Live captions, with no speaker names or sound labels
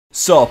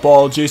Sup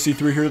all,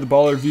 JC3 here, the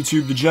baller of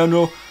YouTube, the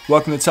general.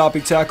 Welcome to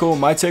Topic Tackle.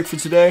 My take for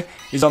today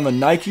is on the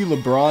Nike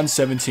LeBron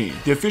 17.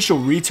 The official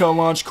retail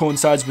launch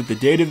coincides with the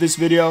date of this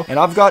video, and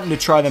I've gotten to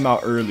try them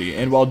out early,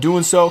 and while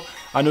doing so,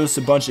 I noticed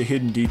a bunch of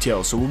hidden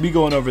details, so we'll be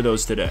going over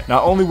those today.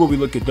 Not only will we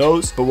look at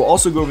those, but we'll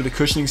also go over the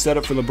cushioning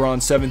setup for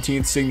LeBron's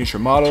 17th signature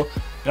model,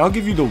 and I'll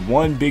give you the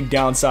one big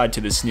downside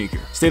to this sneaker.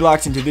 Stay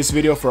locked into this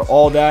video for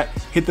all that.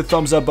 Hit the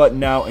thumbs up button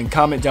now and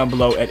comment down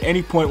below at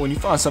any point when you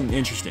find something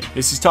interesting.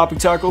 This is Topic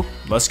Tackle.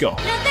 Let's go.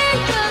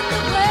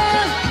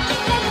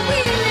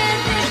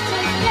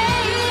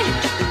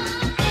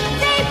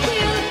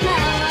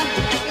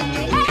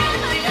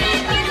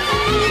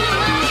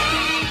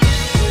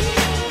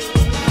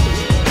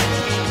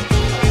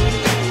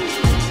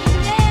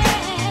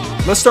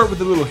 Let's start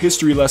with a little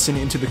history lesson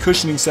into the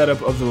cushioning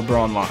setup of the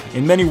LeBron line.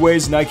 In many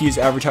ways, Nike is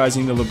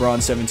advertising the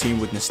LeBron 17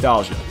 with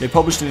nostalgia. They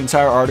published an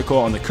entire article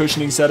on the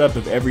cushioning setup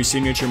of every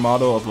signature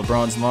model of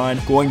LeBron's line,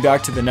 going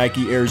back to the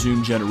Nike Air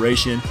Zoom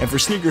generation. And for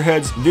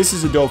sneakerheads, this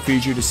is a dope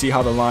feature to see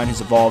how the line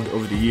has evolved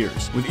over the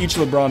years. With each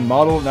LeBron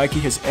model, Nike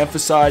has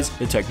emphasized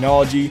the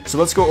technology, so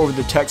let's go over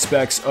the tech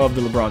specs of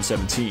the LeBron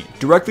 17.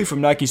 Directly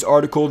from Nike's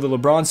article, the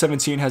LeBron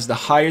 17 has the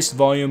highest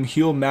volume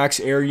heel max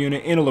air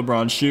unit in a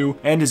LeBron shoe,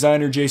 and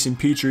designer Jason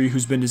Petrie,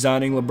 who's been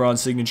designing LeBron's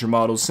signature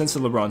models since the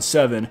LeBron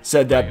 7,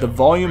 said that the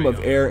volume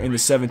of air in the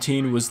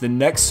 17 was the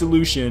next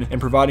solution in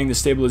providing the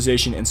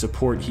stabilization and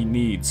support he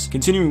needs.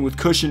 Continuing with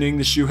cushioning,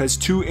 the shoe has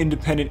two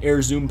independent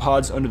air zoom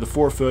pods under the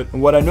forefoot,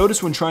 and what I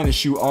noticed when trying the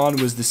shoe on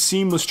was the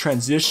seamless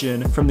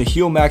transition from the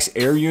heel max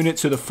air unit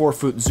to the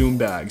forefoot zoom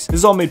bags.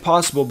 This is all made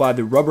possible by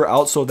the rubber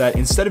outsole that,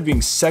 instead of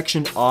being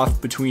sectioned off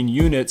between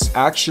units,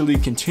 actually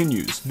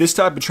continues. This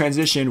type of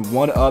transition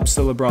one-ups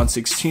the LeBron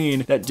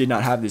 16 that did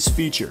not have this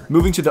feature.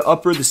 Moving to the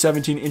upper, the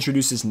 17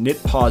 introduces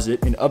Knit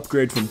Posit, an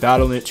upgrade from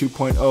Battle Knit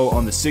 2.0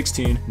 on the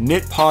 16.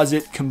 Knit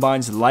Posit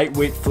combines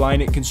lightweight fly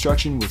knit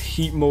construction with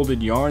heat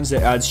molded yarns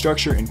that add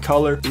structure and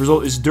color. The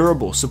result is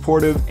durable,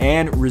 supportive,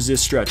 and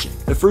resist stretching.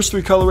 The first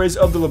three colorways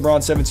of the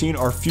LeBron 17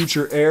 are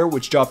Future Air,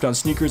 which dropped on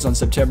sneakers on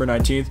September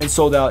 19th and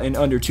sold out in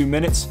under 2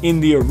 minutes, In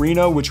the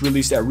Arena, which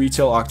released at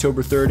retail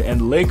October 3rd,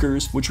 and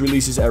Lakers, which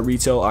releases at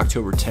retail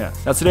October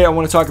 10th. Now today I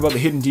want to talk about the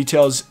hidden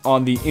details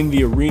on the In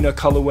the Arena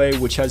colorway,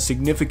 which has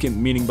significant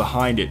meaning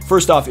behind it.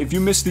 First off, if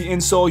you missed the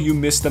insole, you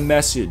missed the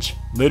message.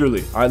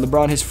 Literally. Alright,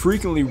 LeBron has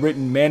frequently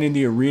written "Man in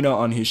the Arena"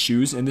 on his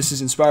shoes, and this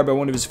is inspired by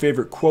one of his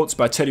favorite quotes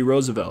by Teddy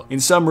Roosevelt. In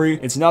summary,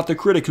 it's not the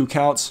critic who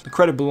counts, the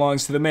credit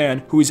belongs to the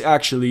man who is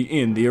actually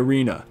in the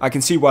arena. I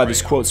can see why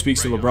this quote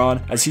speaks to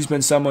LeBron, as he's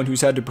been someone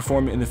who's had to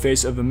perform in the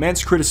face of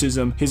immense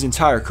criticism his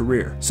entire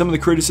career. Some of the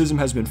criticism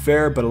has been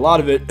fair, but a lot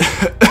of it,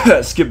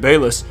 Skip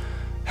Bayless,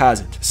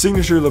 hasn't.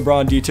 Signature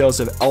LeBron details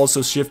have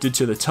also shifted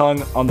to the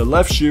tongue on the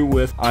left shoe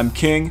with "I'm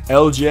King,"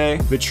 LJ,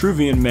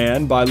 Vitruvian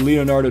Man by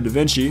Leonardo da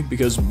Vinci,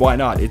 because why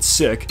not, it's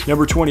sick.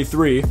 Number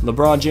 23,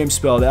 LeBron James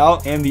spelled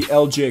out, and the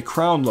LJ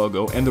crown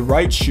logo, and the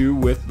right shoe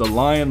with the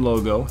lion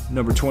logo,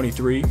 number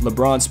 23,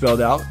 LeBron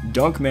spelled out,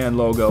 Dunkman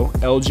logo,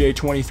 LJ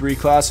 23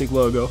 classic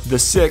logo, the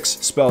 6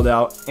 spelled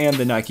out, and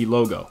the Nike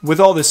logo. With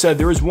all this said,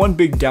 there is one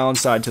big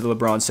downside to the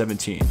LeBron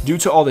 17. Due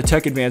to all the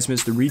tech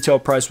advancements, the retail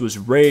price was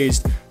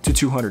raised to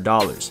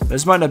 $200.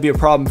 This might not be a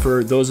problem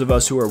for those of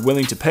us who are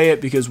willing to pay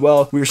it because,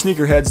 well, we're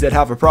sneakerheads that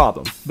have a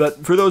problem.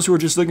 But for those who are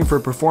just looking for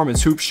a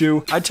performance hoop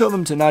shoe, I'd tell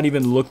them to not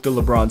even look the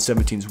LeBron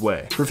 17's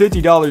way. For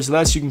 $50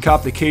 less, you can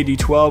cop the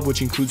KD12,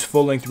 which includes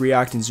full-length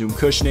React and Zoom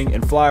cushioning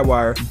and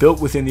Flywire built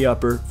within the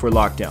upper for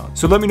lockdown.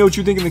 So let me know what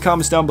you think in the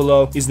comments down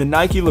below. Is the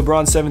Nike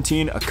LeBron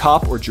 17 a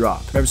cop or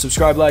drop? Remember,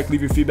 subscribe, like,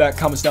 leave your feedback,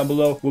 comments down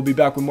below. We'll be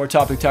back with more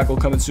Topic Tackle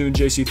coming soon.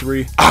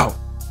 JC3 out.